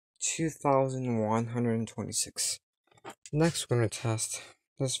2,126. Next, we're going to test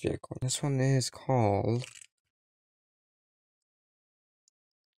this vehicle. This one is called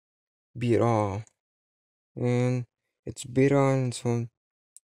Beetle, and it's Beetle, and it's from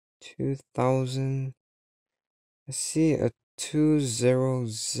 2000. I see a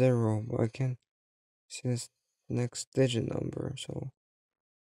 200, but I can't see this next digit number. So,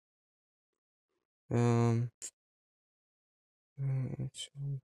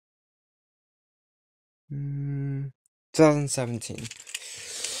 2017.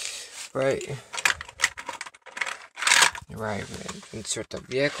 Right. Insert the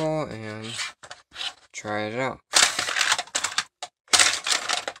vehicle and try it out.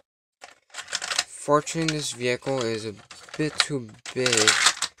 Fortunately, this vehicle is a bit too big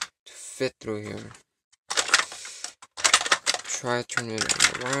to fit through here. Try turning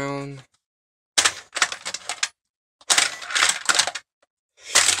it around.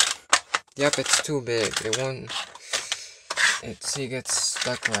 Yep, it's too big. It won't. See, it gets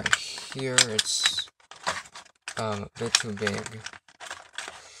stuck right here. It's a bit too big.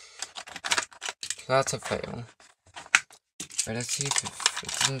 That's a fail. Right, let's see if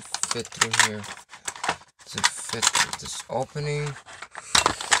it doesn't fit through here. Does it fit through this opening?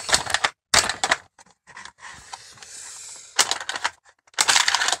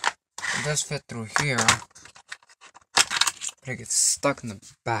 It does fit through here, but it gets stuck in the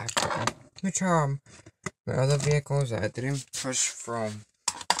back. Which are the other vehicles that I didn't push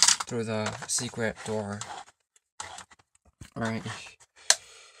through the secret door. Alright.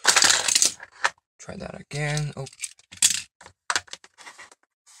 Try that again. Oh,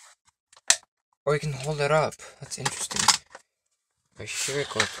 you can hold it up. That's interesting. Right, here it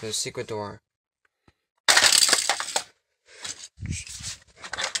goes to the secret door.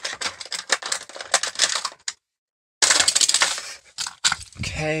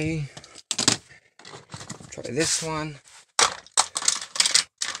 Okay. Try this one.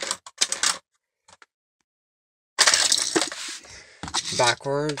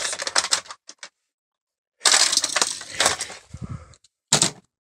 Backwards.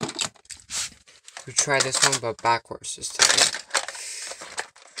 We try this one, but backwards this time.